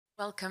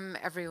Welcome,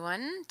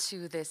 everyone,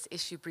 to this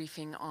issue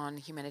briefing on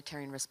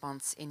humanitarian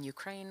response in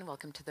Ukraine.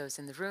 Welcome to those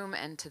in the room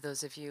and to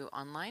those of you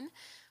online.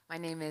 My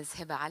name is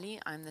Hiba Ali.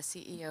 I'm the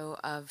CEO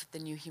of the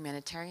New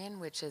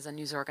Humanitarian, which is a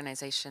news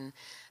organization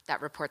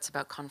that reports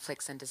about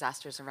conflicts and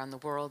disasters around the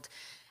world.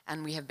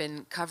 And we have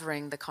been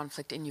covering the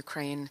conflict in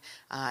Ukraine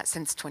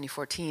since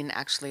 2014,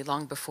 actually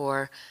long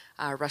before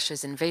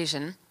Russia's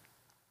invasion.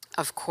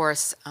 Of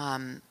course,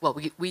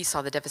 we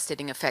saw the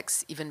devastating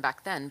effects even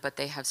back then, but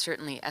they have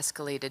certainly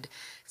escalated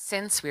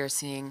since. We are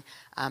seeing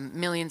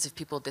millions of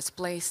people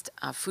displaced,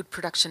 food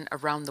production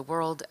around the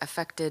world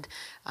affected,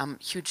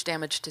 huge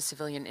damage to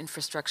civilian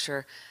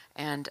infrastructure,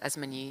 and as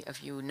many of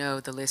you know,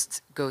 the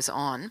list goes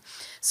on.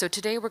 So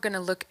today we're going to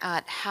look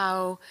at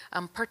how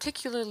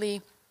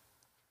particularly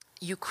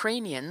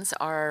Ukrainians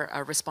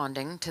are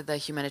responding to the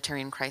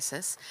humanitarian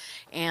crisis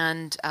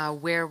and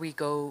where we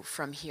go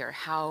from here,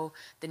 how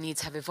the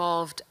needs have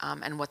evolved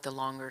and what the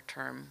longer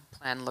term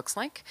plan looks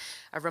like.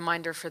 A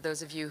reminder for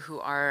those of you who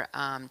are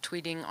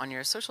tweeting on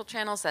your social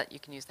channels that you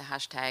can use the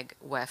hashtag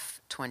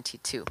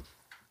WEF22.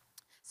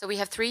 So we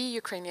have 3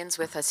 Ukrainians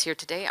with us here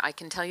today. I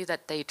can tell you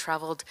that they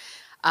traveled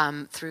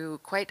through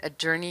quite a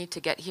journey to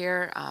get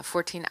here,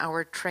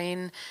 14-hour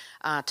train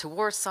to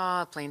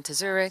Warsaw, plane to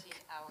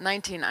Zurich,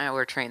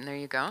 19-hour train, there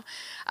you go.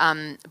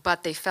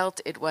 But they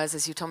felt it was,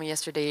 as you told me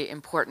yesterday,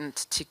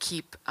 important to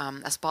keep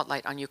a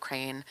spotlight on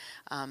Ukraine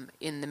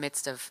in the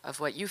midst of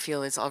what you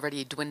feel is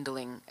already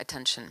dwindling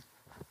attention.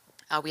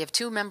 We have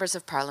 2 members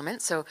of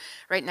parliament. So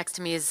right next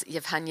to me is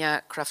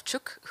Yevhenia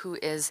Kravchuk, who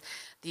is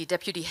the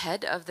deputy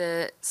head of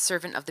the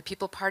Servant of the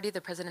People Party,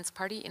 the President's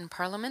Party in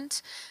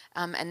parliament.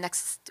 And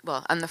next,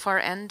 well, on the far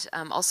end,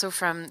 also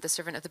from the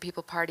Servant of the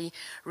People Party,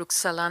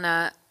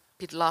 Roxolana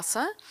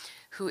Pidlasa,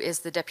 who is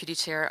the deputy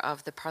chair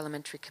of the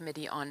Parliamentary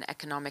Committee on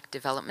Economic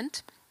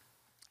Development.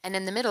 And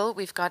in the middle,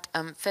 we've got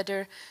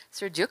Fedor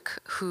Serdyuk,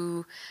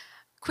 who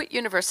quit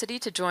university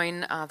to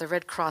join the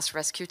Red Cross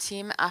rescue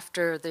team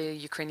after the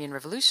Ukrainian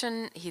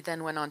Revolution. He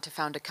then went on to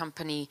found a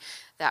company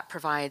that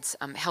provides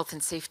health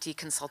and safety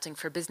consulting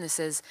for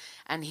businesses,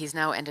 and he's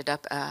now ended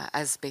up,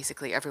 as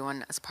basically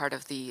everyone, as part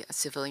of the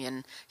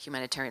civilian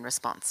humanitarian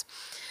response.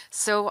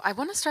 So I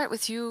want to start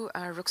with you,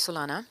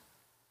 Roxolana.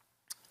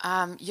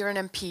 You're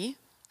an MP,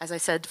 as I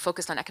said,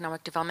 focused on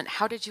economic development.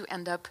 How did you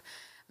end up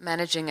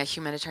managing a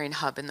humanitarian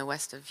hub in the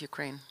west of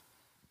Ukraine?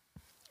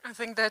 I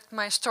think that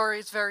my story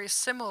is very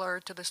similar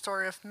to the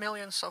story of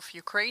millions of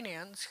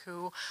Ukrainians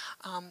who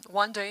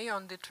one day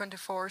on the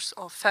 24th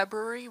of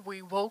February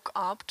we woke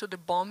up to the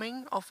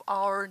bombing of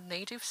our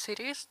native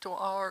cities,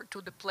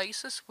 to the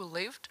places we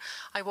lived.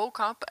 I woke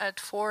up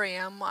at 4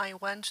 a.m. I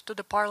went to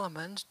the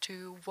parliament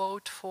to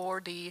vote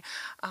for the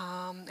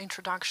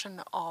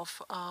introduction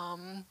of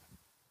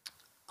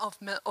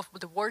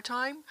the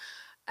wartime.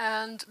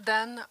 And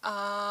then,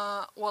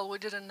 well, we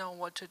didn't know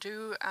what to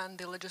do, and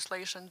the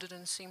legislation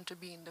didn't seem to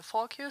be in the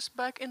focus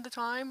back in the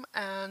time,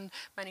 and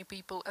many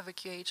people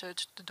evacuated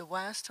to the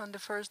West on the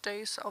first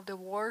days of the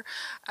war,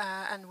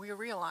 and we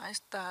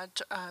realized that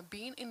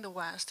being in the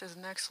West is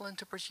an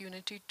excellent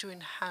opportunity to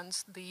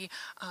enhance the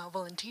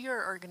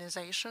volunteer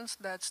organizations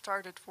that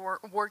started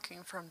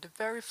working from the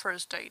very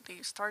first day.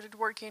 They started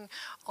working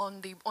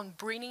on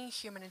bringing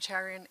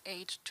humanitarian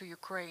aid to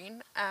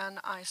Ukraine, and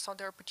I saw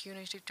the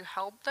opportunity to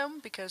help them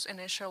because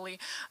initially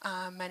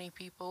many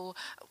people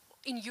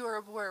in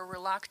Europe were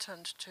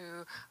reluctant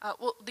to,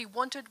 well, they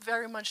wanted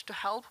very much to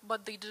help,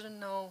 but they didn't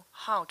know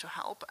how to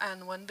help.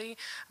 And when the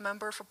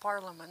member of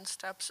parliament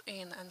steps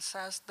in and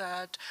says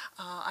that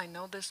I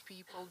know these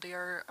people,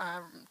 they're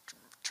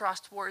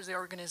trustworthy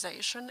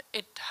organization,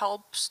 it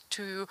helps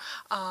to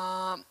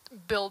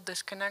build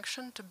this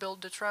connection, to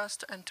build the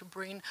trust, and to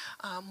bring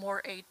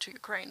more aid to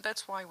Ukraine.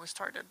 That's why we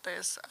started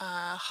this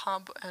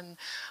hub, and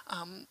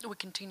we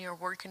continue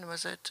working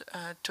with it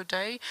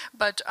today.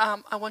 But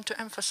I want to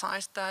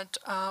emphasize that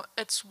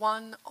it's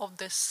one of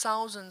the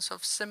thousands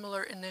of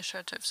similar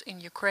initiatives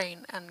in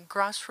Ukraine, and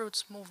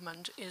grassroots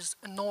movement is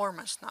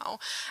enormous now.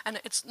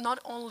 And it's not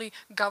only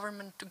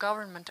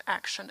government-to-government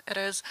action,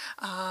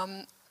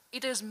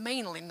 it is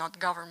mainly not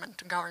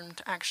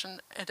government-to-government action.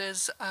 It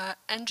is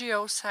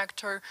NGO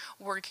sector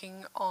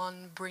working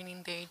on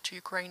bringing the aid to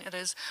Ukraine. It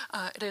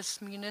is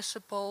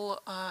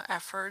municipal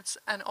efforts,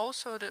 and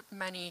also the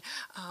many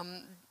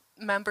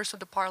members of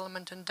the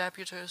parliament and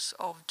deputies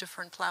of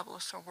different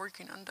levels are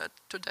working on that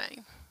today.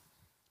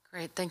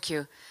 Great, thank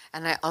you.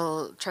 And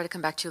I'll try to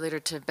come back to you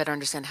later to better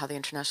understand how the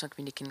international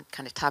community can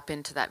kind of tap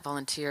into that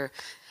volunteer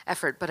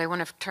effort. But I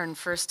want to turn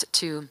first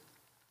to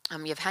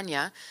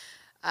Yevhenia.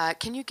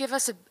 Can you give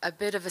us a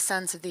bit of a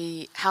sense of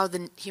how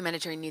the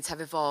humanitarian needs have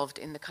evolved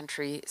in the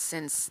country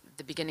since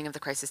the beginning of the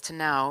crisis to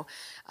now?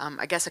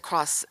 I guess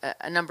across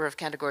a number of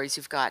categories.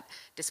 You've got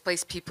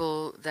displaced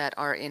people that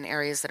are in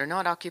areas that are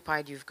not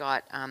occupied. You've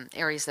got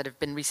areas that have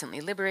been recently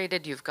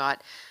liberated. You've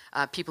got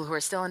people who are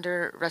still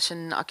under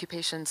Russian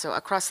occupation. So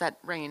across that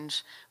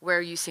range, where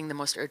are you seeing the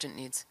most urgent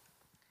needs?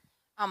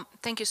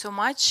 Thank you so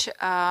much.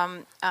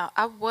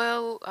 I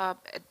will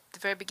the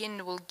very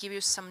beginning will give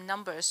you some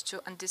numbers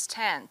to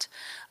understand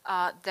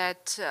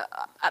that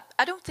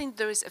I don't think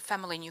there is a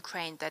family in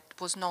Ukraine that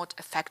was not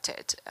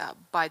affected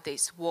by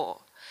this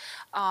war.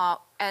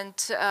 And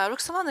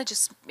Roxolana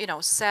just,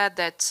 said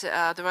that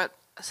there are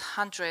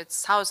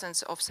hundreds,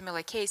 thousands of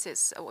similar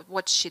cases.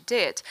 What she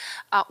did,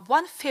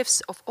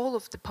 1/5 of all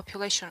of the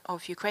population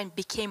of Ukraine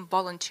became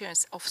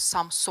volunteers of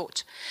some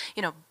sort.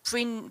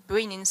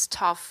 Bringing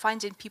stuff,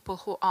 finding people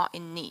who are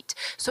in need.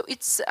 So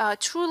it's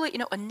truly,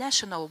 a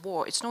national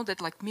war. It's not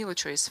that like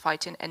military is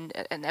fighting and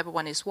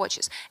everyone is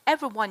watches.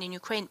 Everyone in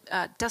Ukraine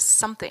does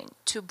something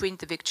to bring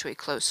the victory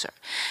closer.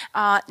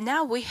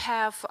 Now we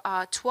have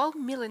 12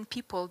 million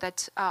people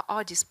that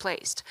are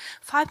displaced,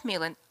 5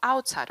 million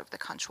outside of the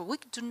country. We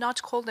do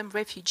not call them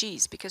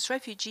refugees because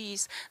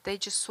refugees, they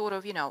just sort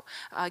of,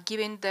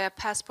 giving their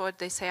passport,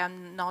 they say,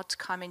 I'm not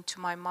coming to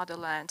my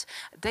motherland.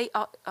 They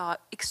are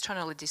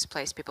externally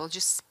displaced people,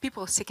 just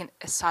people seeking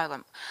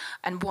asylum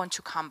and want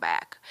to come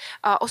back.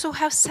 Also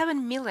have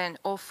 7 million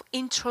of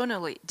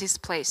internally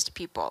displaced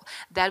people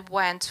that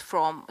went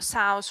from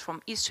south,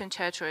 from eastern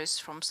territories,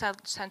 from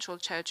central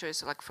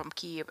territories, like from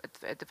Kiev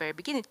at the very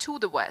beginning, to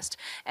the west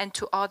and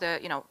to other,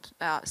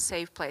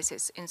 safe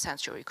places in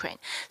central Ukraine.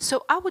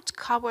 So I would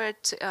cover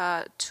it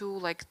to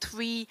like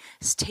 3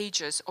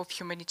 stages of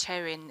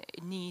humanitarian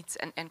needs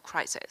and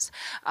crisis.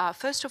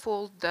 First of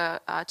all, the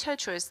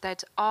territories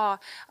that are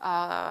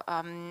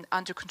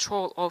under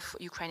control of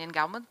Ukrainian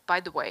government. By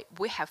the way,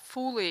 we have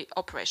fully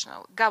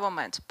operational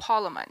government,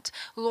 parliament,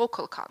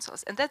 local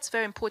councils, and that's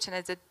very important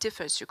as it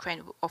differs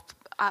Ukraine of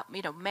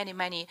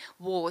many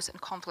wars and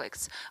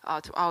conflicts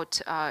throughout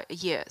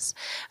years.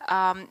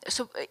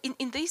 So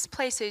in these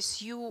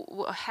places, you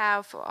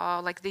have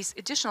like these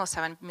additional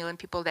 7 million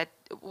people that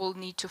will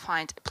need to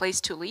find a place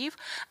to live,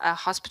 a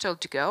hospital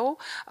to go,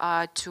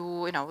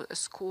 to a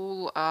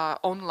school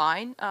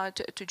online,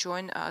 to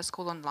join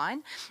school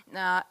online,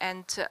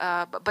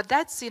 but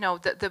that's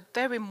the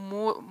very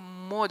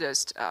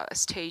modest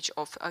stage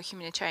of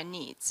humanitarian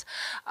needs,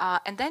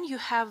 and then you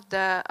have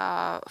the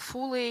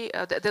fully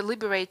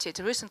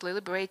the recently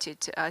liberated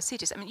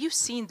cities. I mean, you've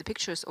seen the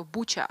pictures of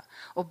Bucha,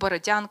 of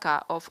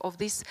Borodyanka, of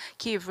this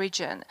Kiev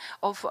region,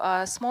 of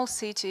small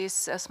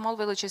cities, small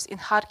villages in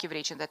Kharkiv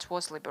region that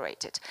was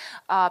liberated.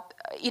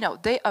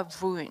 They are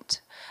ruined.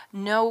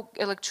 No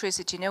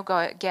electricity, no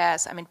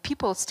gas. I mean,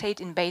 people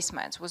stayed in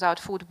basements without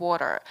food,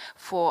 water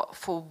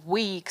for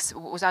weeks,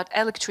 without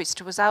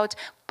electricity, without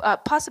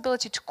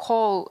possibility to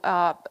call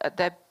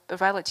the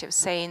relatives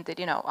saying that,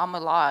 I'm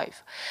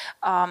alive.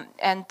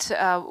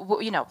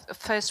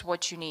 First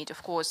what you need,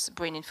 of course,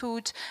 bringing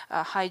food,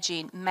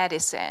 hygiene,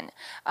 medicine,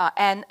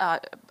 and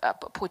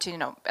putting,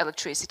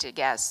 electricity,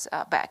 gas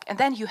back. And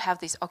then you have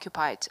these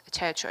occupied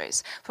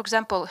territories. For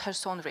example,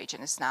 Kherson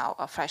region is now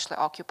freshly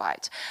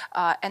occupied.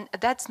 And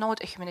that's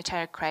not a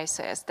humanitarian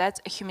crisis, that's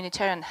a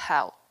humanitarian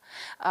hell.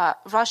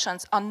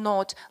 Russians are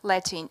not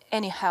letting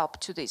any help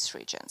to these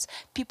regions.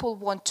 People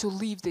want to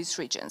leave these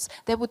regions.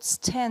 They would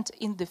stand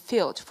in the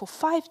field for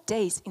 5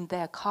 days in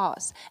their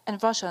cars,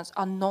 and Russians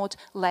are not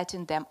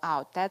letting them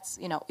out. That's,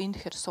 in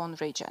Kherson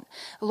region.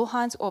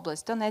 Luhansk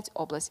Oblast, Donetsk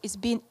Oblast is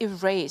being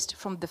erased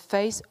from the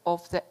face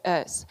of the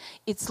earth.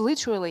 It's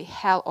literally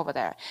hell over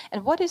there.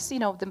 And what is,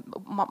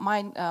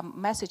 my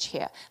message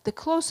here? The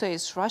closer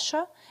is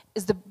Russia,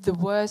 is the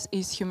worse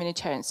is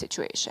humanitarian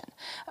situation.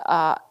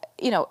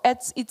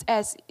 It's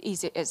as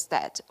easy as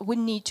that. We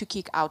need to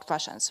kick out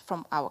Russians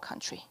from our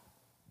country.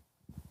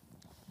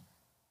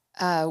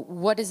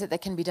 What is it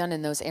that can be done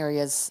in those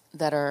areas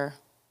that are,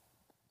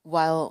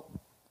 while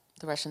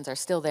the Russians are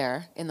still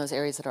there, in those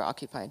areas that are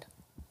occupied?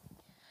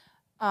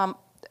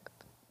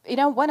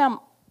 When I'm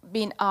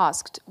being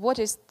asked what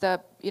is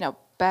the,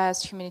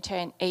 best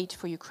humanitarian aid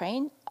for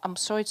Ukraine, I'm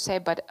sorry to say,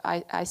 but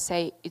I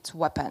say it's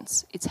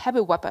weapons. It's heavy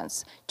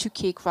weapons to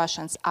kick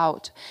Russians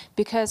out,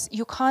 because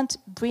you can't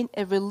bring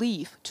a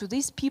relief to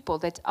these people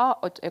that are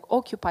at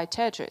occupied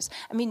territories.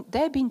 I mean,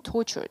 they're being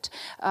tortured.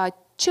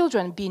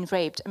 Children being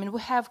raped. I mean, we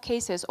have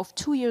cases of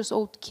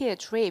 2-year-old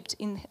kids raped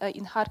in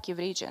Kharkiv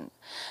region.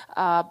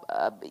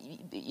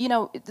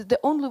 The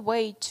only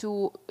way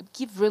to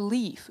give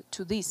relief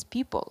to these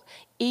people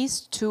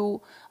is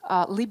to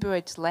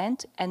liberate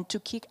land and to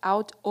kick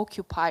out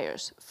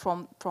occupiers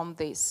from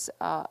this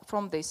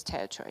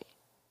territory.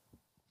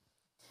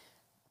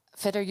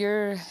 Fedor,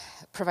 you're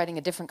providing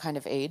a different kind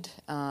of aid.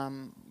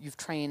 You've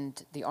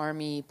trained the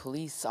army,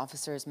 police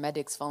officers,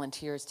 medics,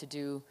 volunteers to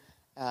do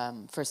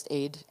first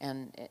aid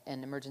and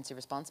emergency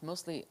response,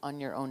 mostly on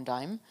your own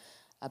dime.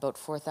 About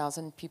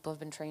 4,000 people have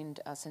been trained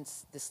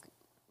since this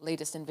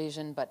latest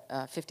invasion, but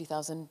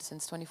 50,000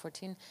 since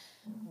 2014.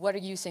 What are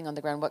you seeing on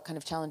the ground? What kind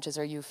of challenges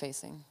are you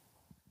facing?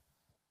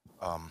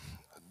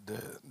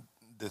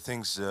 The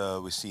things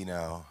we see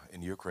now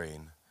in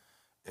Ukraine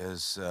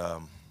is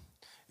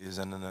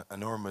an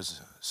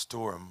enormous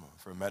storm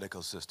for a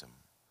medical system,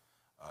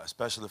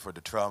 especially for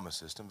the trauma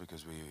system,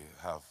 because we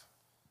have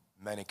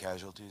many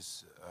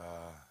casualties.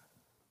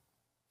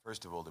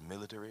 First of all, the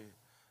military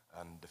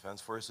and defense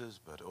forces,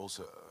 but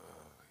also a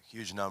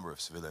huge number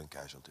of civilian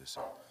casualties.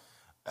 So,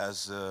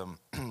 as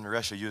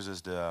Russia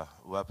uses the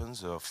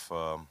weapons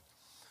of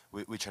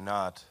which are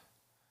not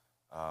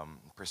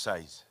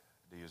precise.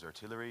 They use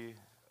artillery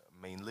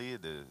mainly.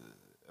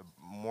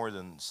 More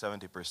than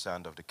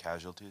 70% of the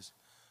casualties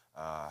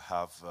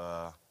have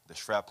the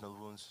shrapnel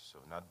wounds, so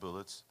not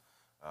bullets,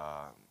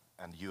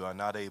 and you are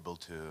not able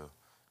to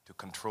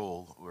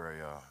control where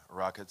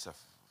rockets are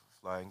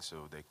flying.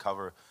 So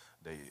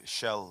they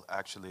shell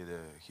actually the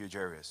huge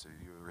areas. So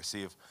you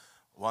receive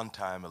one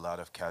time a lot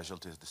of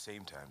casualties at the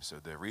same time. So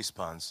the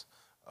response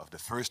of the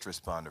first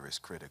responder is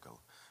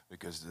critical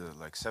because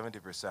like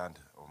 70%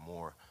 or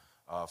more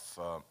of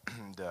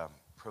the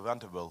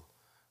preventable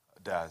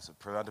deaths,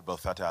 preventable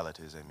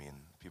fatalities, I mean,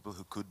 people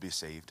who could be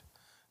saved,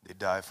 they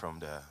die from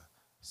the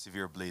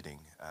severe bleeding.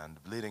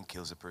 And bleeding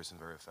kills a person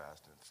very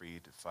fast, in 3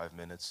 to 5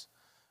 minutes,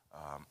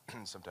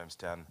 sometimes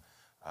 10.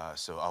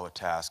 So our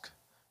task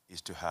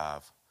is to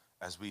have,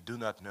 as we do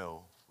not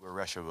know where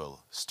Russia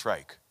will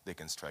strike, they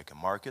can strike a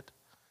market,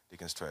 they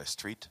can strike a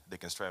street, they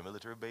can strike a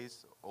military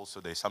base. Also,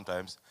 they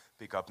sometimes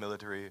pick up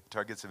military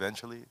targets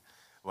eventually.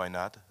 Why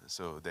not?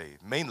 So they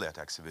mainly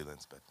attack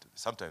civilians, but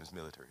sometimes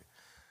military.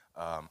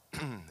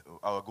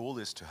 Our goal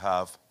is to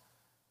have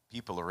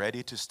people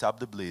ready to stop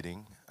the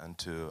bleeding and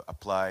to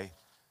apply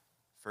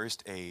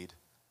first aid,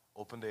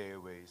 open the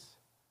airways,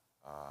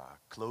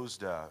 close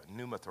the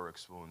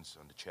pneumothorax wounds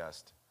on the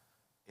chest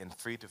in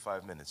 3 to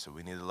 5 minutes. So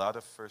we need a lot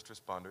of first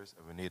responders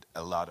and we need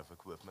a lot of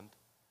equipment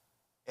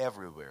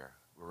everywhere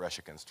where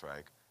Russia can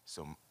strike.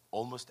 So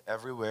almost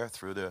everywhere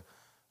through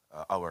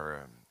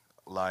our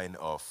line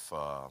of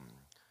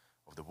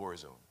the war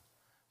zone.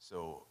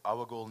 So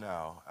our goal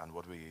now, and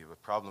what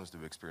problems do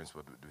we experience,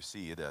 what do we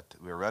see, that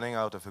we're running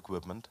out of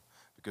equipment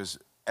because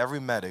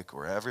every medic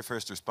or every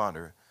first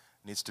responder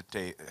needs to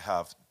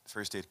have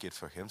first aid kit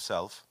for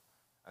himself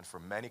and for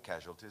many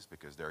casualties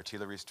because there are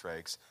artillery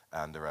strikes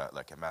and there are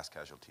like a mass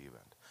casualty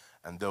event.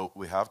 And though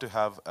we have to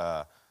have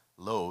a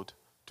load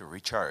to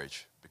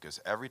recharge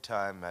because every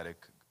time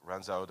medic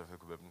runs out of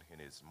equipment, he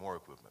needs more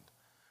equipment.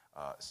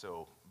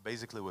 So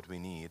basically what we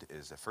need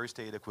is a first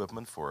aid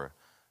equipment for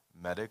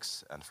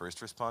medics and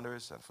first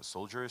responders and for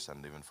soldiers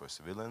and even for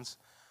civilians.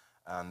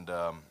 And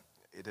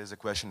it is a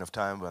question of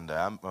time when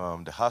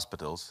the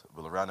hospitals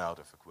will run out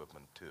of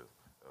equipment too,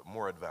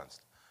 more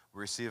advanced.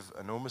 We receive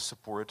enormous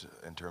support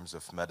in terms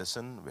of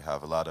medicine. We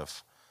have a lot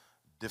of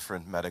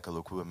different medical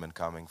equipment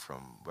coming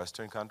from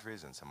Western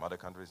countries and some other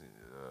countries.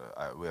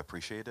 We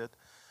appreciate it.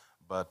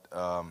 But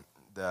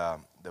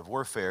the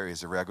warfare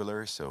is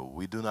irregular, so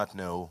we do not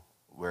know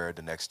where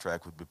the next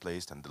strike would be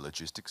placed, and the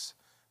logistics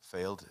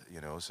failed,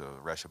 so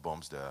Russia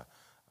bombs the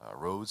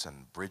roads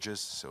and bridges,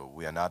 so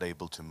we are not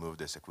able to move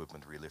this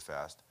equipment really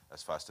fast,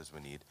 as fast as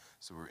we need.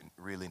 So we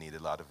really need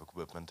a lot of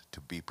equipment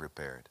to be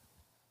prepared.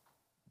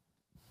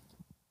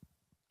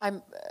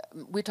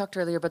 We talked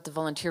earlier about the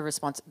volunteer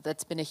response.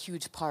 That's been a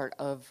huge part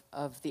of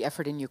the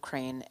effort in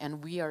Ukraine,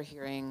 and we are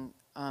hearing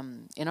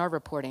in our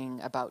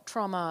reporting about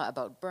trauma,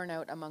 about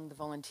burnout among the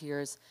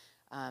volunteers.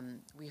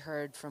 We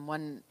heard from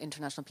one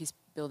international peace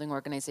building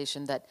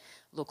organization that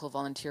local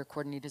volunteer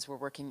coordinators were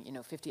working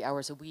 50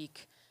 hours a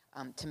week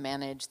to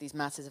manage these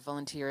masses of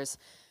volunteers.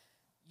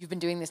 You've been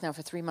doing this now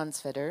for 3 months,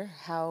 Fedor.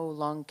 How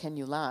long can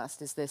you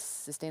last? Is this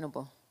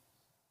sustainable?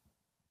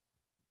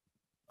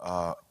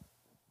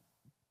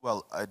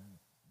 Well, I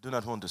do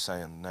not want to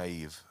say I'm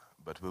naive,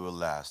 but we will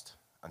last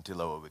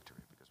until our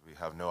victory because we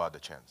have no other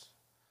chance.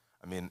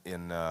 I mean,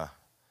 in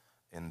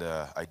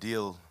the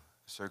ideal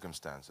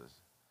circumstances,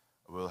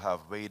 we'll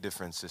have way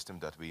different system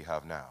that we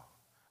have now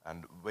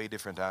and way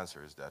different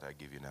answers that I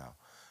give you now.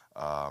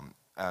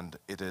 And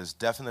it is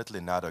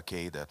definitely not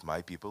okay that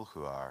my people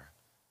who are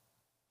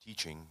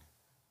teaching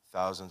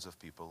thousands of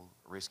people,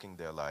 risking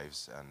their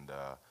lives and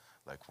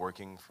like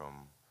working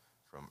from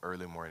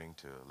early morning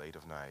to late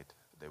of night,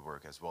 they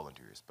work as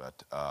volunteers.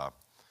 But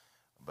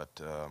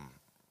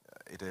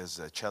it is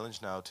a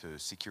challenge now to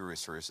secure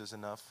resources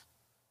enough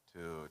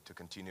to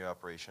continue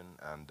operation,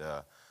 and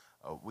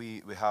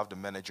we have the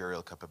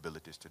managerial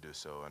capabilities to do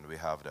so, and we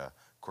have the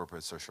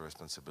corporate social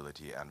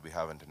responsibility, and we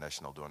have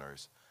international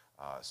donors.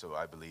 So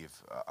I believe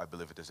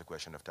it is a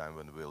question of time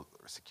when we'll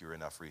secure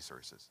enough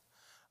resources.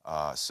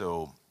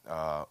 So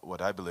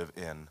what I believe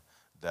in,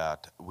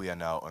 that we are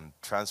now on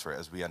transfer,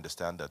 as we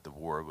understand that the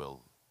war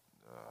will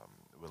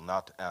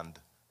not end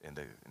in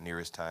the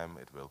nearest time.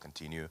 It will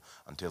continue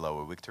until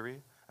our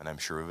victory, and I'm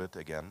sure of it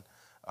again.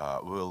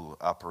 We'll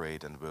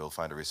operate and we'll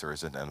find a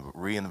resource and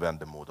reinvent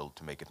the model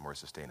to make it more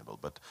sustainable.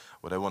 But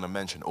what I want to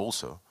mention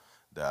also,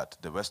 that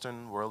the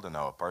Western world and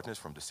our partners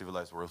from the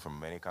civilized world from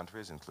many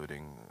countries,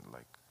 including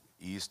like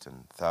East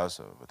and South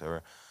or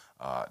whatever,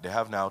 they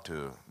have now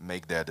to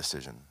make their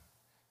decision.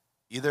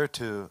 Either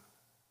to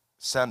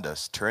send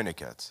us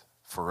tourniquets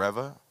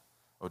forever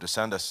or to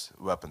send us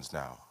weapons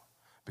now.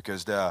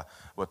 Because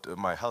what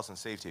my health and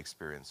safety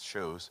experience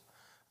shows,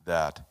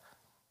 that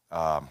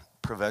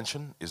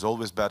prevention is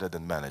always better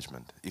than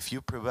management. If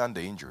you prevent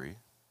the injury,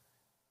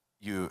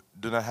 you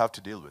do not have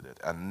to deal with it.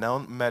 And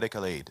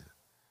non-medical aid,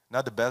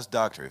 not the best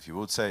doctor. If you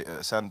would say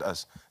send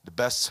us the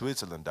best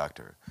Switzerland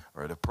doctor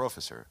or the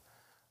professor,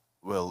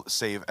 will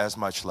save as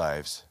much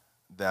lives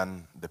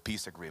than the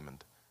peace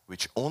agreement,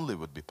 which only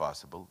would be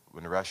possible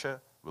when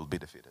Russia will be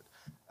defeated.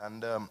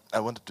 And I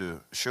wanted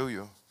to show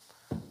you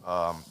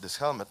this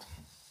helmet.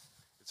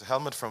 It's a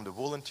helmet from the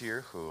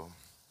volunteer who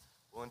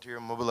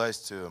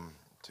mobilized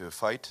to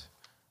fight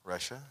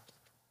Russia.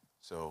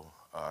 So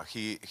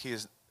he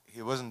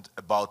wasn't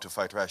about to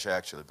fight Russia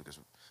actually, because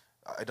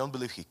I don't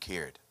believe he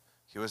cared.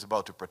 He was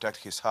about to protect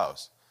his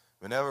house.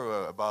 Whenever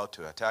we're about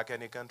to attack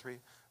any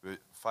country, we're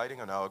fighting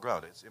on our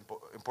ground. It's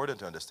important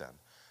to understand.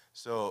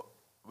 So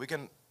we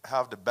can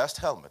have the best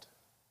helmet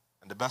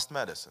and the best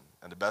medicine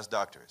and the best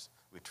doctors.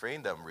 We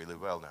train them really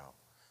well now.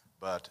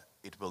 But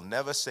it will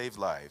never save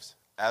lives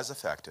as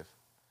effective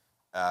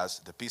as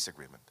the peace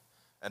agreement.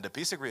 And the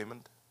peace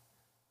agreement,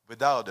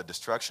 without the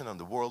destruction of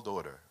the world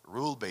order,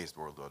 rule-based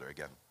world order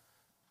again,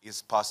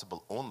 is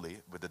possible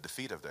only with the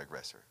defeat of the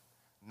aggressor.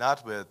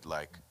 Not with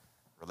like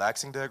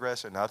relaxing the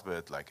aggressor, not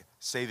with like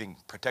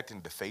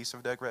protecting the face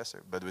of the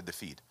aggressor, but with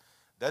defeat.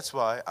 That's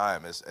why I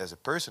am, as a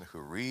person who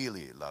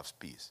really loves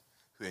peace,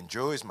 who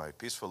enjoys my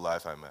peaceful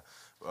life, I'm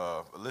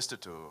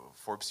listed to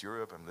Forbes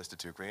Europe, I'm listed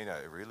to Ukraine,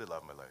 I really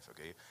love my life,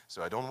 okay?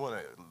 So I don't want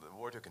the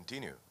war to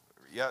continue.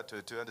 Yeah,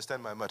 to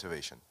understand my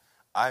motivation.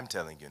 I'm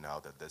telling you now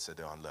that that's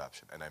the only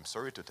option, and I'm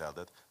sorry to tell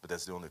that, but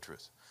that's the only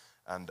truth.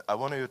 And I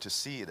want you to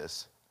see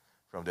this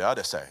from the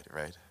other side,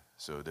 right?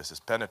 So this is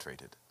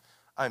penetrated.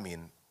 I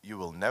mean, you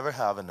will never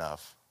have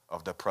enough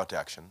of the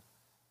protection,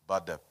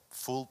 but the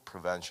full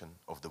prevention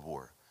of the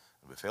war.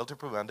 We failed to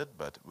prevent it,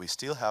 but we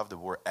still have the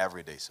war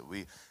every day. So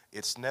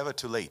it's never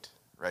too late,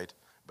 right?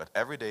 But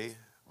every day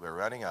we're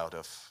running out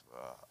of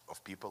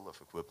people, of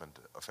equipment,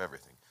 of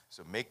everything.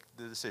 So make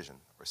the decision.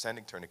 We're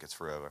sending tourniquets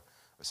forever.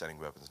 We're sending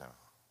weapons now.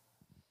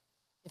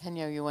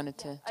 Evgenia, you wanted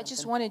to I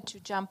just wanted to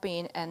jump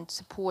in and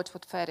support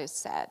what Feris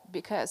said,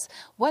 because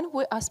when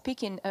we are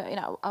speaking in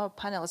our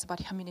panels about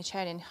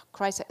humanitarian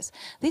crisis,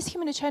 this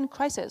humanitarian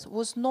crisis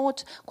was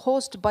not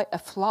caused by a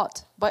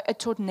flood, by a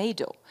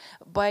tornado,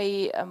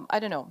 by, I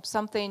don't know,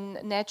 something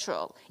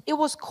natural. It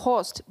was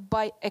caused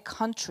by a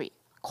country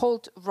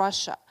called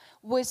Russia,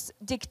 with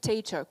a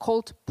dictator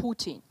called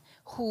Putin,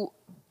 who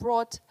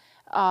brought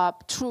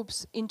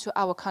troops into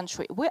our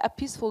country. We're a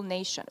peaceful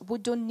nation. We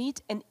don't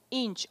need an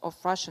inch of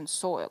Russian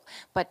soil.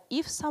 But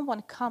if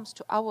someone comes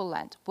to our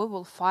land, we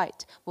will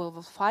fight. We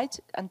will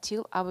fight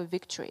until our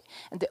victory.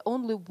 And the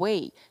only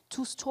way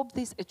to stop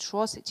these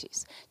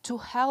atrocities, to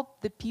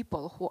help the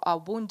people who are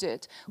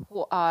wounded,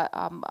 who are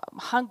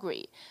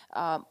hungry,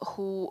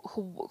 who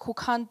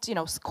can't,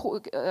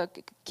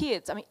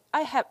 kids. I mean,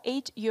 I have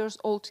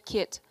 8-year-old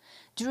kid.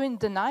 During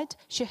the night,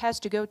 she has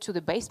to go to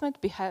the basement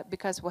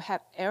because we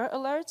have air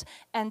alerts,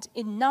 and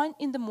at 9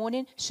 in the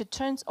morning, she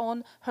turns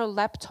on her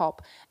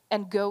laptop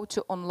and go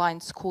to online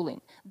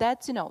schooling.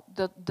 That's,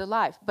 the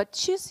life. But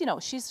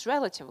she's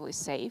relatively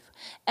safe.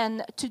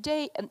 And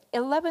today, an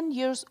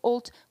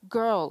 11-year-old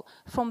girl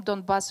from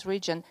Donbas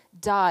region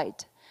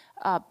died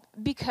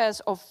because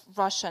of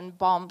Russian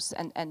bombs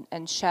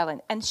and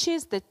shelling. And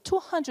she's the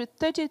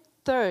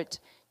 233rd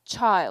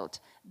child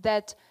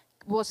that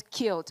was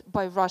killed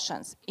by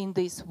Russians in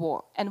this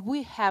war. And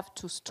we have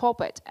to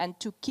stop it and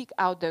to kick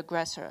out the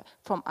aggressor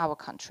from our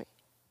country.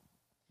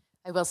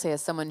 I will say,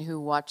 as someone who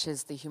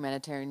watches the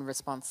humanitarian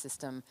response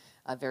system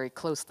very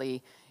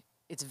closely,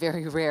 it's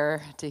very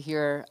rare to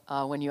hear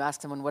when you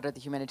ask someone what are the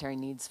humanitarian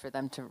needs for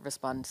them to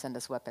respond, send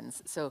us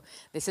weapons. So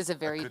this is a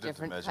very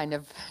different kind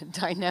of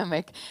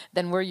dynamic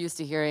than we're used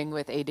to hearing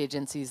with aid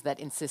agencies that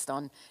insist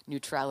on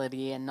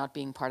neutrality and not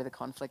being part of the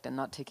conflict and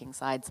not taking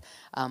sides.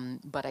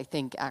 But I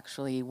think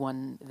actually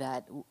one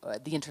that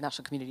the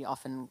international community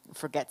often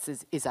forgets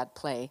is at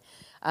play.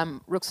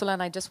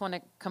 Roxolana, I just want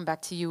to come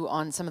back to you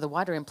on some of the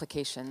wider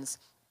implications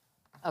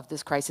of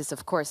this crisis.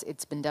 Of course,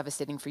 it's been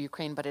devastating for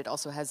Ukraine, but it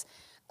also has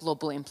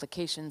global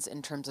implications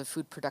in terms of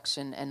food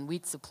production and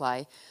wheat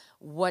supply.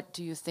 What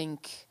do you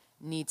think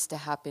needs to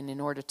happen in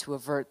order to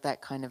avert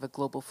that kind of a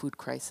global food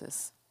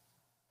crisis?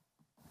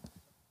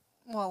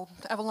 Well,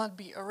 I will not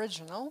be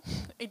original.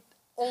 It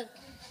all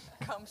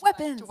comes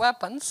Weapons. back to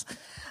weapons.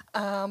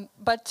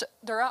 But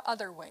there are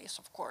other ways,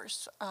 of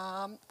course.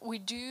 We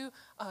do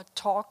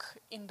talk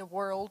in the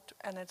world,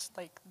 and it's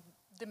like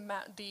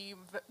the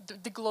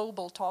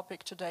global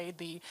topic today,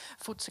 the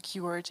food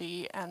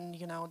security, and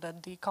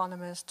that The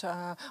Economist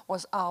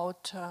was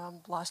out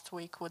last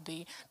week with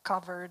the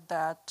cover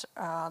that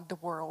the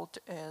world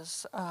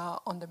is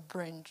on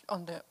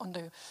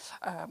the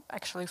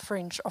actually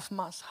fringe of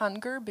mass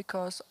hunger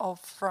because of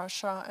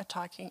Russia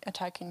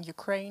attacking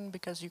Ukraine,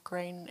 because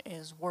Ukraine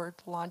is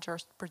world's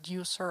largest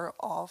producer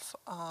of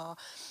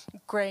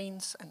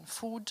grains and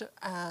food,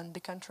 and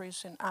the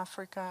countries in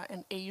Africa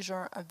and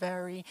Asia are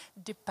very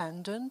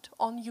dependent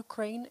on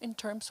Ukraine in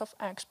terms of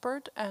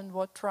export. And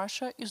what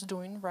Russia is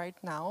doing right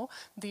now,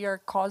 they are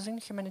causing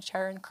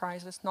humanitarian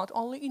crisis not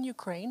only in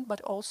Ukraine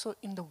but also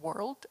in the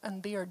world,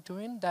 and they are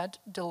doing that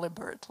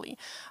deliberately.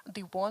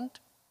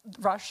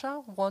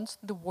 Russia wants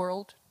the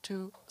world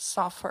to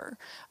suffer.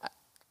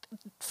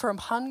 from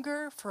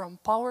hunger, from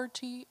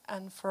poverty,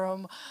 and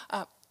from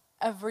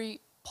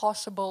every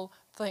possible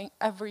thing,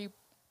 every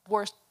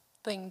worst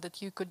thing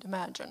that you could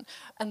imagine.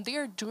 And they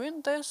are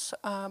doing this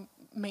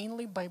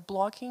mainly by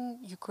blocking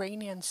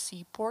Ukrainian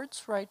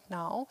seaports right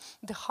now.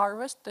 The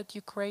harvest that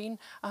Ukraine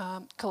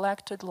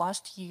collected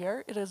last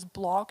year, it is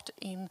blocked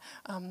in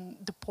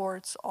the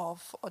ports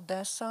of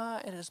Odessa,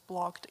 it is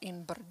blocked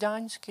in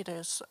Berdyansk, it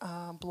is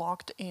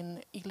blocked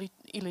in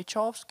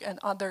Ilychovsk and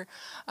other,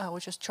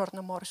 which is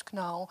Chornomorsk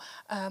now,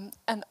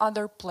 and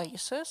other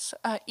places,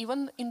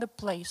 even in the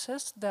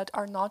places that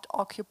are not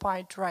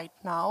occupied right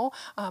now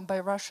by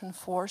Russian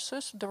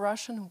forces. The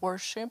Russian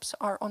warships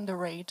are on the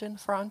raid in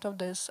front of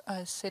these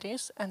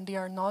cities, and they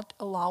are not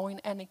allowing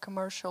any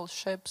commercial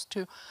ships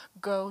to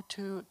go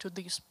to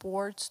these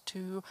ports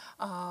to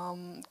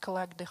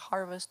collect the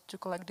harvest, to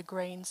collect the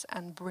grains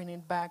and bring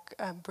it back,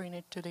 bring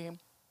it to the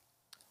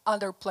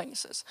other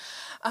places.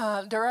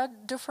 There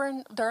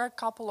are a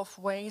couple of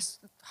ways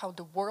how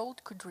the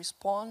world could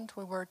respond.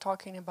 We were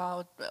talking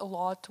about a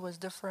lot with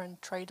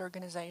different trade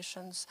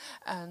organizations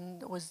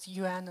and with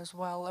UN as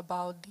well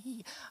about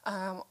the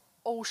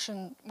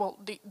ocean, well,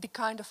 the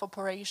kind of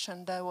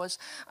operation that was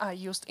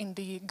used in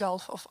the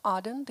Gulf of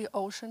Aden, the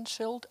Ocean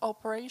Shield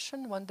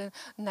operation, when the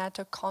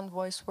NATO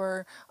convoys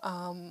were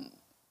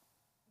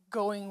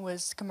going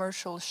with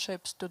commercial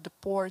ships to the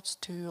ports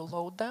to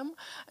load them.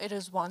 It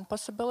is one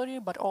possibility,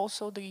 but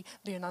also the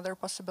another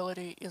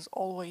possibility is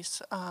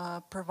always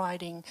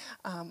providing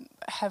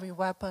heavy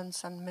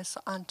weapons and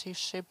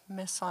anti-ship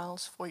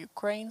missiles for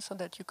Ukraine so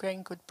that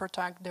Ukraine could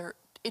protect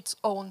its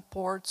own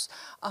ports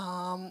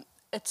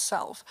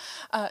itself.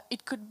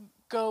 It could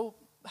go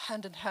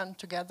hand in hand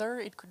together,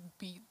 it could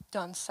be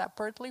done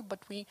separately, but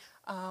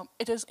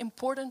it is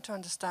important to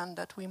understand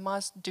that we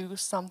must do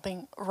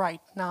something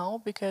right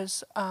now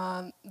because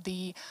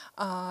the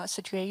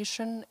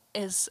situation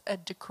is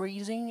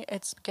decreasing.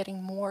 It's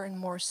getting more and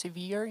more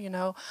severe. You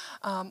know,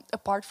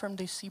 apart from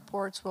the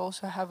seaports, we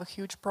also have a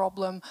huge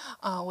problem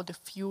with the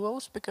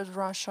fuels because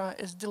Russia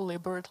is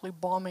deliberately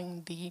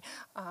bombing the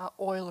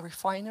oil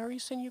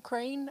refineries in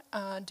Ukraine,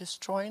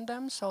 destroying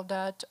them so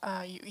that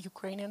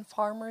Ukrainian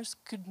farmers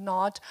could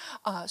not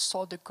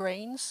sow the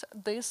grains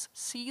this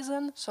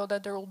season, so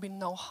that there will be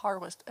no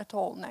harvest at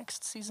all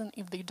next season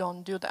if they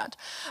don't do that.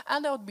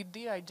 And that would be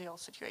the ideal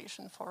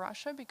situation for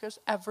Russia because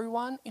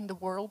everyone in the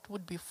world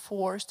would be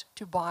forced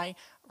to buy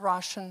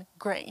Russian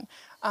grain.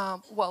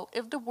 Well,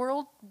 if the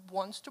world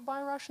wants to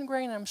buy Russian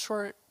grain, I'm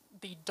sure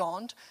they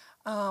don't.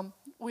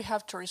 We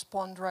have to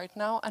respond right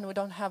now, and we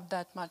don't have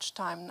that much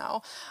time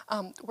now.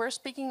 We're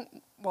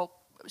speaking, well,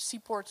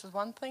 seaports is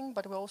one thing,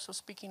 but we're also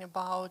speaking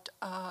about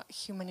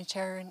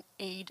humanitarian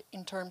aid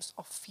in terms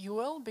of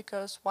fuel,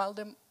 because while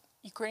the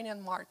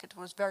Ukrainian market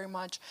was very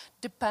much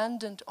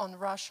dependent on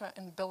Russia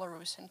and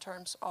Belarus in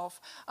terms of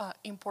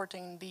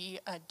importing the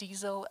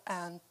diesel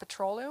and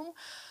petroleum,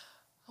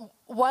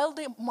 while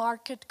the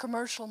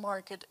commercial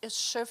market is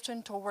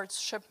shifting towards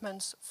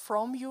shipments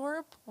from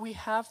Europe, we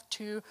have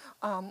to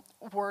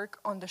work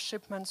on the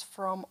shipments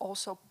from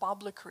also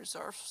public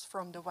reserves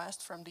from the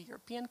West, from the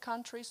European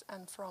countries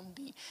and from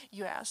the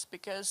US,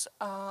 because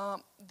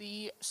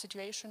the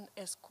situation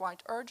is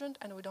quite urgent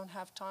and we don't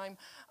have time.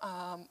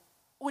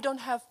 We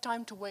don't have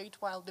time to wait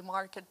while the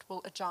market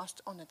will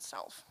adjust on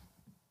itself.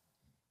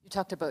 You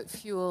talked about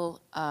fuel.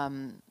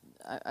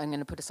 I'm going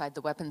to put aside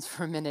the weapons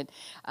for a minute.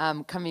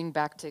 Coming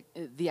back to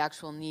the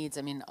actual needs,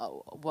 I mean,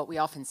 what we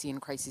often see in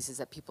crises is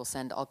that people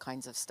send all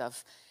kinds of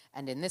stuff.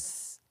 And in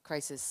this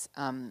crisis,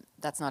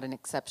 that's not an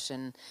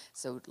exception.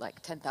 So like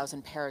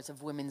 10,000 pairs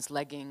of women's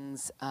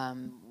leggings,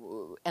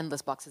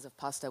 endless boxes of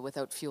pasta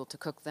without fuel to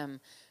cook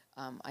them.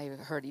 I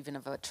heard even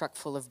of a truck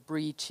full of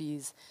brie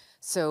cheese.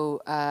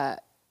 So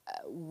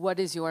what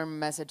is your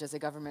message as a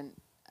government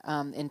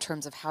in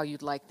terms of how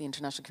you'd like the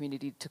international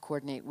community to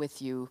coordinate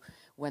with you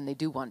when they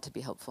do want to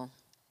be helpful?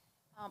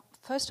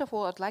 First of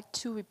all, I'd like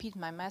to repeat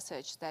my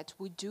message that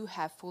we do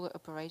have fully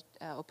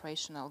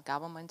operational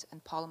government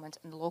and parliament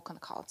and local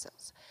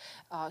councils.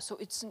 So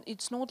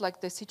it's not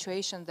like the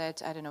situation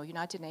that, I don't know,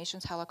 United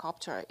Nations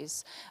helicopter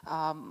is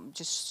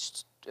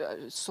just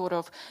sort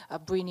of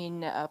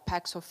bringing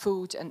packs of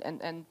food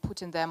and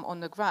putting them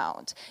on the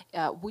ground.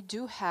 We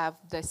do have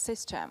the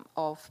system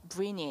of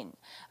bringing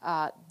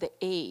the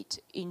aid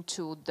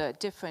into the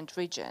different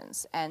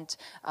regions and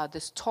the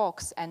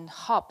stocks and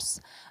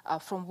hubs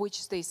from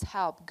which this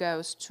help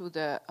goes to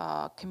the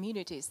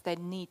communities that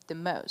need the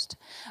most.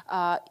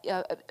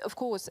 Of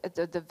course, at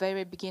the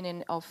very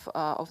beginning of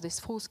this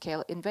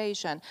full-scale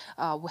invasion,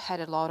 we had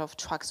a lot of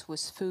trucks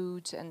with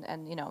food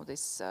and you know,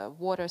 this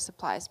water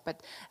supplies,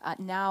 but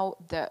now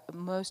the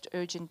most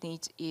urgent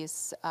need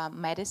is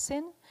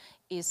medicine,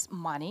 is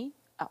money.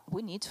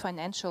 We need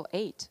financial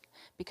aid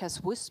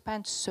because we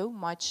spent so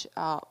much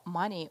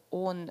money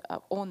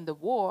on the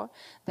war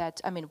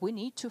that, I mean, we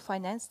need to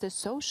finance the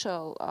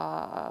social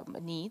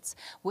needs.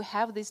 We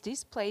have these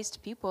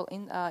displaced people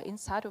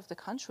inside of the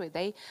country.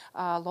 They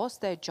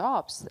lost their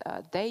jobs.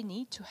 They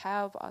need to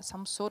have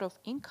some sort of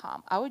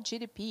income. Our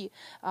GDP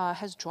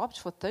has dropped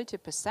for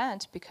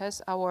 30%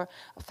 because our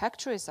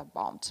factories are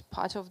bombed.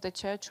 Part of the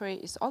territory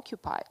is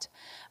occupied.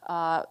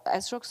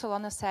 As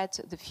Roxolana said,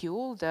 the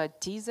fuel, the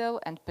diesel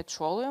and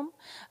petroleum,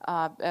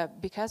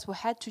 because we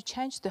had to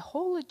change the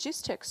whole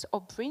logistics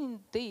of bringing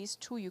these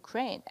to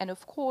Ukraine. And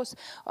of course,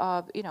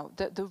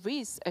 there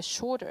is a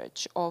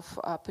shortage of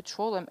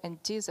petroleum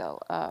and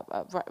diesel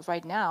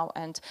right now.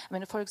 And I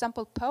mean, for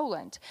example,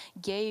 Poland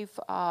gave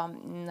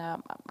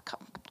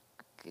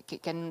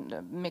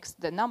can mix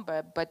the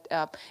number, but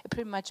a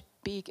pretty much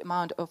big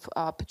amount of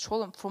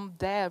petroleum from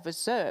their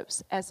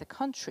reserves as a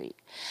country.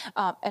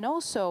 And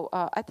also,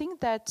 I think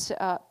that,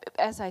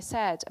 as I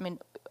said, I mean,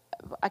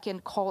 I can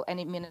call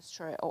any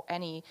minister or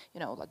any,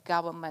 like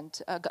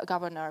government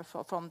governor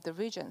from the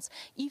regions.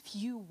 If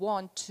you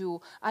want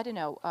to, I don't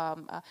know,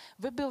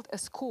 rebuild a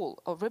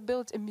school or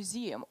rebuild a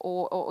museum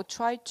or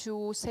try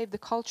to save the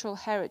cultural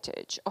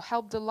heritage or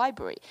help the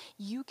library,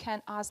 you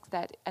can ask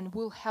that and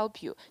we'll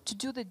help you to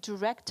do the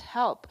direct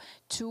help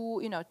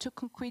to, to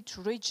concrete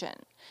region.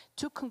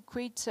 To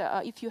concrete,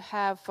 if you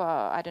have,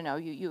 I don't know,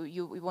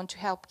 you want to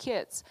help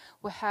kids,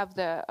 we have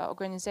the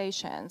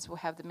organizations, we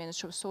have the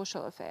Ministry of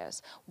Social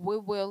Affairs. We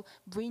will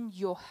bring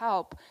your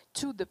help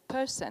to the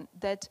person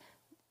that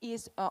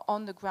is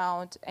on the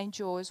ground,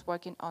 NGOs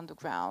working on the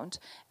ground,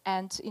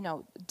 and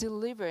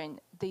delivering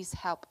this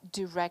help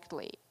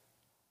directly.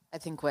 I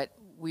think what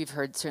we've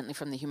heard certainly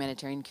from the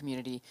humanitarian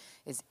community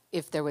is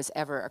if there was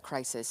ever a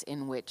crisis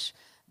in which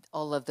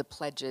all of the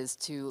pledges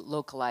to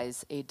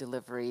localize aid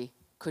delivery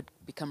could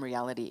become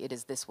reality, it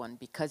is this one,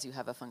 because you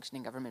have a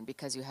functioning government,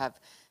 because you have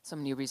so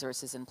many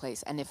resources in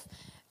place. And if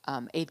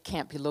aid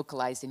can't be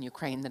localized in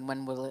Ukraine, then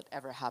when will it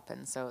ever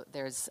happen? So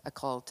there's a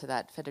call to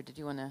that. Fedor, did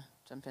you want to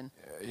jump in?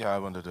 Yeah, I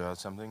wanted to add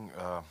something.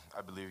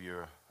 I believe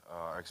you're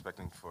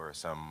expecting for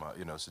some,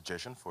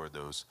 suggestion for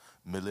those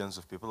millions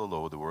of people all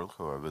over the world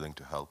who are willing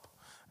to help.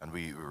 And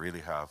we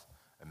really have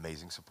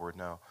amazing support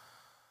now.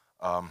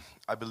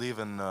 I believe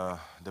in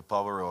the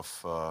power of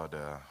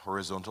the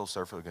horizontal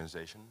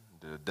self-organization,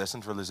 the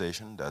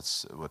decentralization.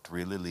 That's what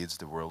really leads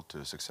the world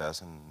to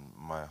success, in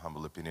my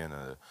humble opinion,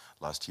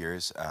 last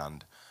years.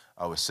 And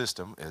our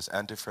system is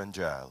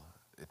anti-fragile.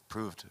 It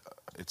proved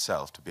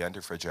itself to be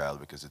anti-fragile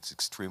because it's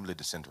extremely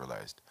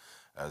decentralized.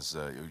 As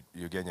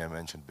Eugenia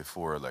mentioned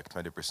before, like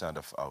 20%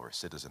 of our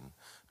citizens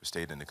who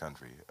stayed in the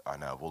country are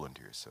now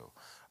volunteers. So,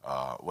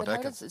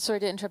 sorry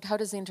to interrupt. How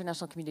does the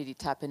international community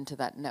tap into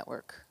that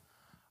network?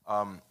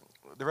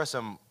 There are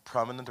some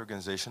prominent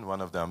organizations.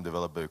 One of them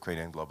developed the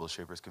Ukrainian Global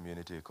Shapers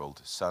community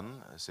called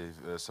SUN,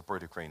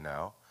 Support Ukraine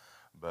Now.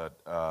 But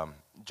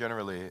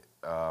generally,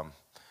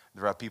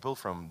 there are people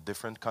from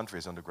different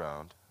countries on the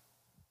ground,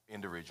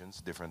 in the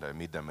regions, different. I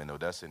meet them in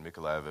Odessa, in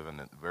Mykolaiv,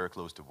 even very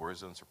close to war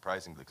zone,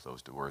 surprisingly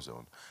close to war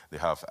zone. They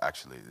have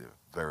actually, they're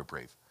very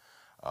brave.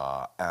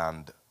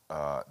 And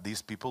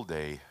these people,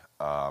 they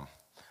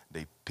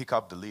pick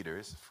up the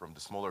leaders from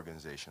the small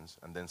organizations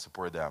and then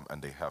support them,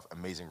 and they have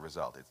amazing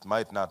results. It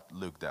might not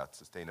look that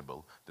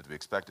sustainable that we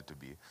expect it to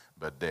be,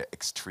 but they're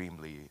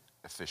extremely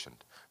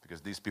efficient because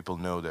these people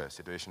know the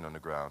situation on the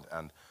ground.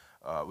 And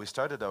we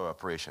started our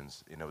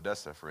operations in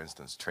Odessa, for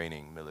instance,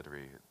 training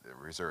military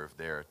reserve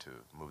there to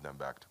move them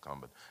back to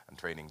combat and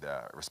training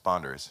the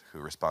responders who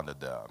responded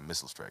to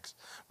missile strikes.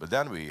 But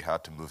then we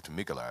had to move to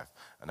Mykolaiv,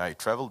 and I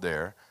traveled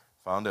there,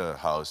 found a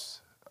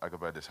house,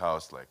 occupied this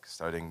house, like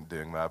starting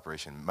doing my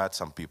operation, met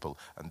some people,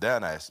 and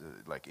then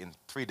like in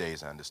 3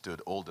 days I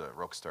understood all the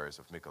rock stars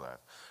of Mykolaiv,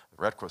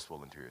 Red Cross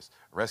volunteers,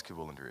 rescue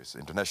volunteers,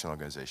 international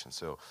organizations.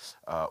 So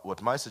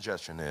what my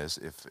suggestion is,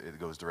 if it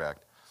goes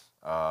direct,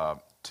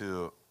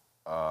 to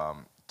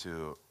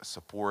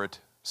support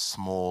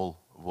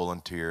small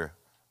volunteer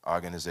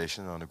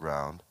organizations on the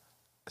ground,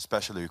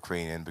 especially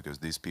Ukrainian, because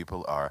these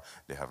people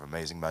they have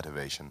amazing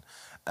motivation.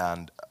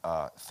 And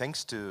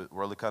thanks to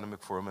World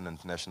Economic Forum and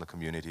international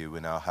community, we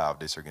now have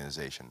this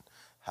organization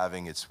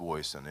having its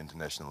voice on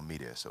international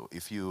media. So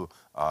if you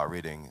are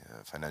reading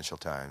Financial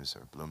Times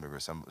or Bloomberg or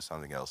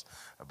something else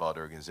about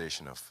the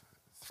organization of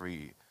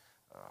 30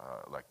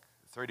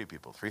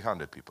 people,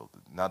 300 people,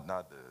 not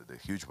the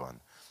huge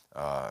one,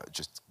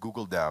 just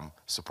Google them,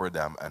 support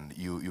them, and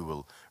you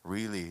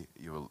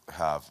will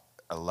have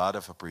a lot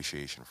of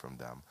appreciation from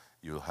them.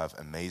 You will have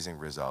amazing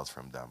results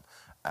from them,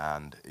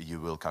 and you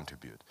will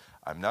contribute.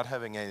 I'm not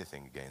having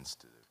anything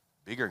against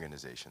big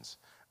organizations,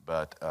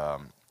 but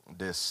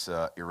this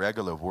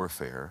irregular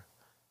warfare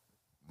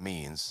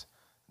means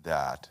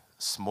that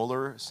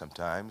smaller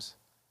sometimes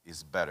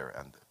is better,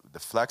 and the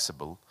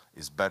flexible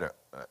is better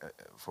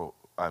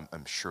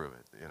I'm sure of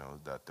it,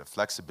 that the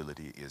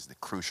flexibility is the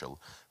crucial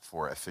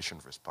for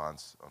efficient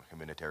response on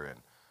humanitarian,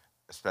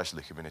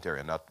 especially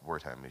humanitarian, not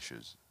wartime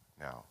issues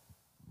now.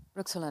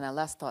 Roxolana,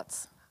 last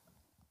thoughts.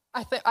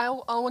 I think I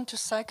want to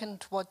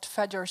second what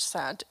Fedor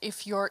said.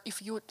 If you are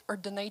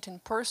donating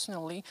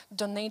personally,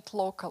 donate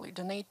locally,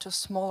 donate to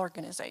small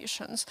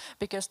organizations,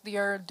 because they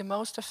are the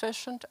most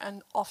efficient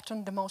and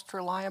often the most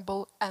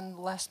reliable, and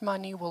less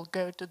money will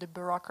go to the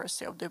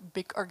bureaucracy of the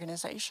big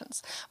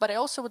organizations. But I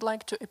also would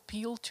like to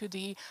appeal to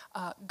the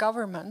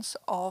governments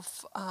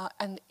of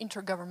an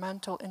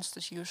intergovernmental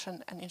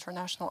institution and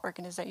international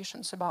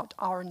organizations about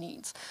our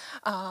needs.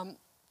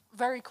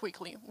 Very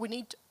quickly, we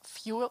need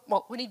fuel,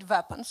 well, we need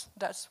weapons,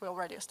 that's we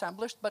already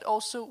established, but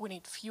also we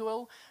need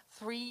fuel,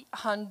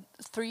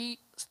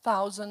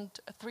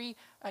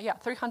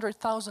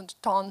 300,000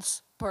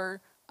 tons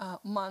per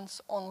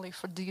month only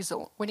for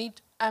diesel. We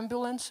need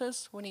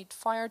ambulances, we need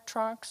fire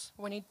trucks,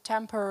 we need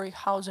temporary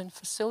housing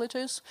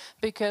facilities,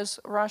 because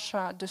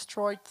Russia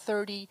destroyed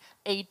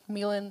 38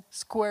 million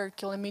square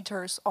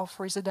kilometers of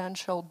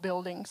residential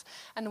buildings,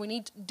 and we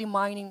need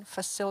demining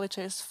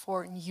facilities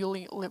for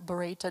newly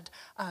liberated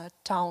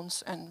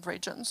towns and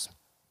regions.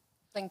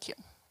 Thank you.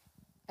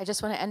 I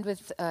just want to end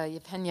with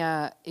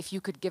Yevgenia, if you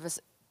could give us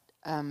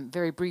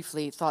very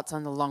briefly thoughts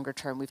on the longer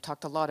term. We've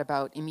talked a lot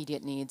about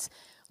immediate needs.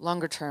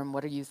 Longer term,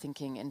 what are you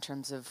thinking in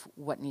terms of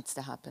what needs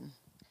to happen?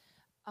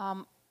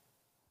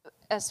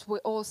 As we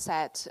all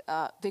said,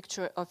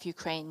 victory of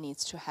Ukraine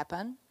needs to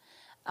happen.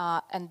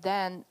 And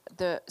then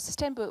the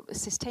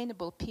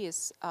sustainable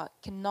peace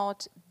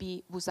cannot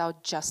be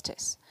without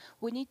justice.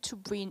 We need to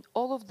bring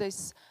all of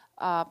these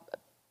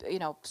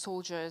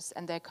soldiers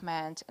and their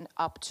command and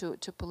up to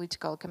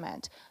political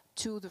command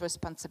to the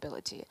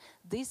responsibility.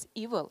 This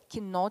evil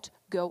cannot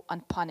go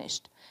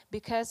unpunished,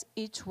 because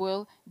it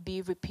will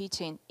be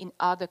repeating in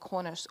other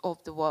corners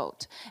of the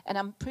world. And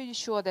I'm pretty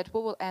sure that we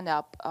will end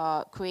up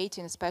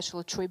creating a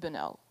special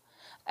tribunal,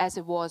 as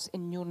it was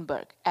in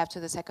Nuremberg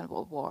after the Second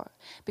World War.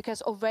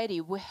 Because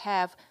already we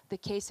have the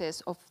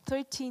cases of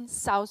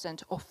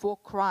 13,000 of war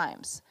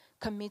crimes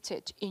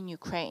committed in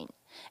Ukraine.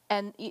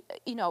 And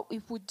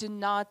if we do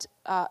not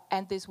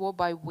end this war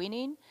by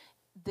winning,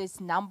 this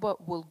number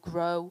will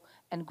grow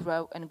and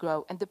grow and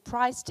grow. And the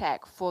price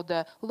tag for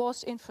the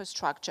lost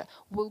infrastructure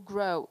will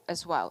grow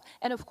as well.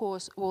 And of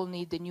course, we'll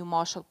need the new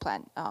Marshall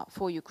Plan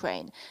for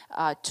Ukraine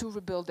to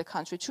rebuild the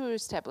country, to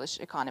establish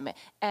economy.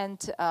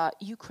 And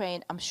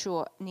Ukraine, I'm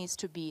sure, needs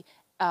to be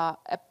a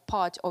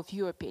part of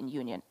European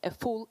Union, a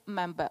full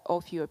member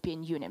of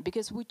European Union,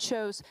 because we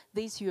chose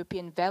these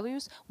European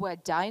values, we're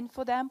dying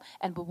for them,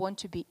 and we want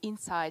to be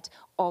inside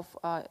of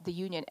the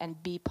Union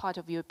and be part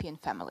of European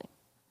family.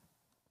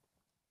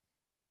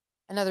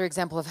 Another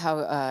example of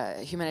how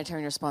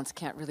humanitarian response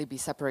can't really be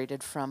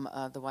separated from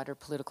the wider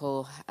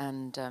political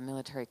and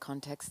military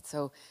context.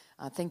 So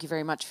thank you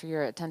very much for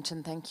your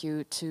attention. Thank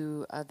you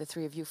to the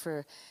three of you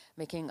for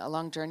making a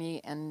long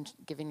journey and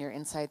giving your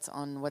insights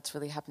on what's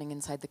really happening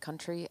inside the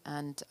country.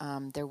 And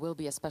there will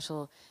be a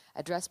special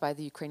address by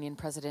the Ukrainian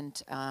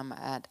president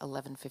at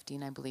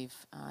 11:15, I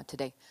believe,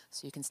 today.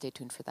 So you can stay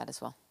tuned for that as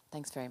well.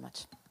 Thanks very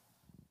much.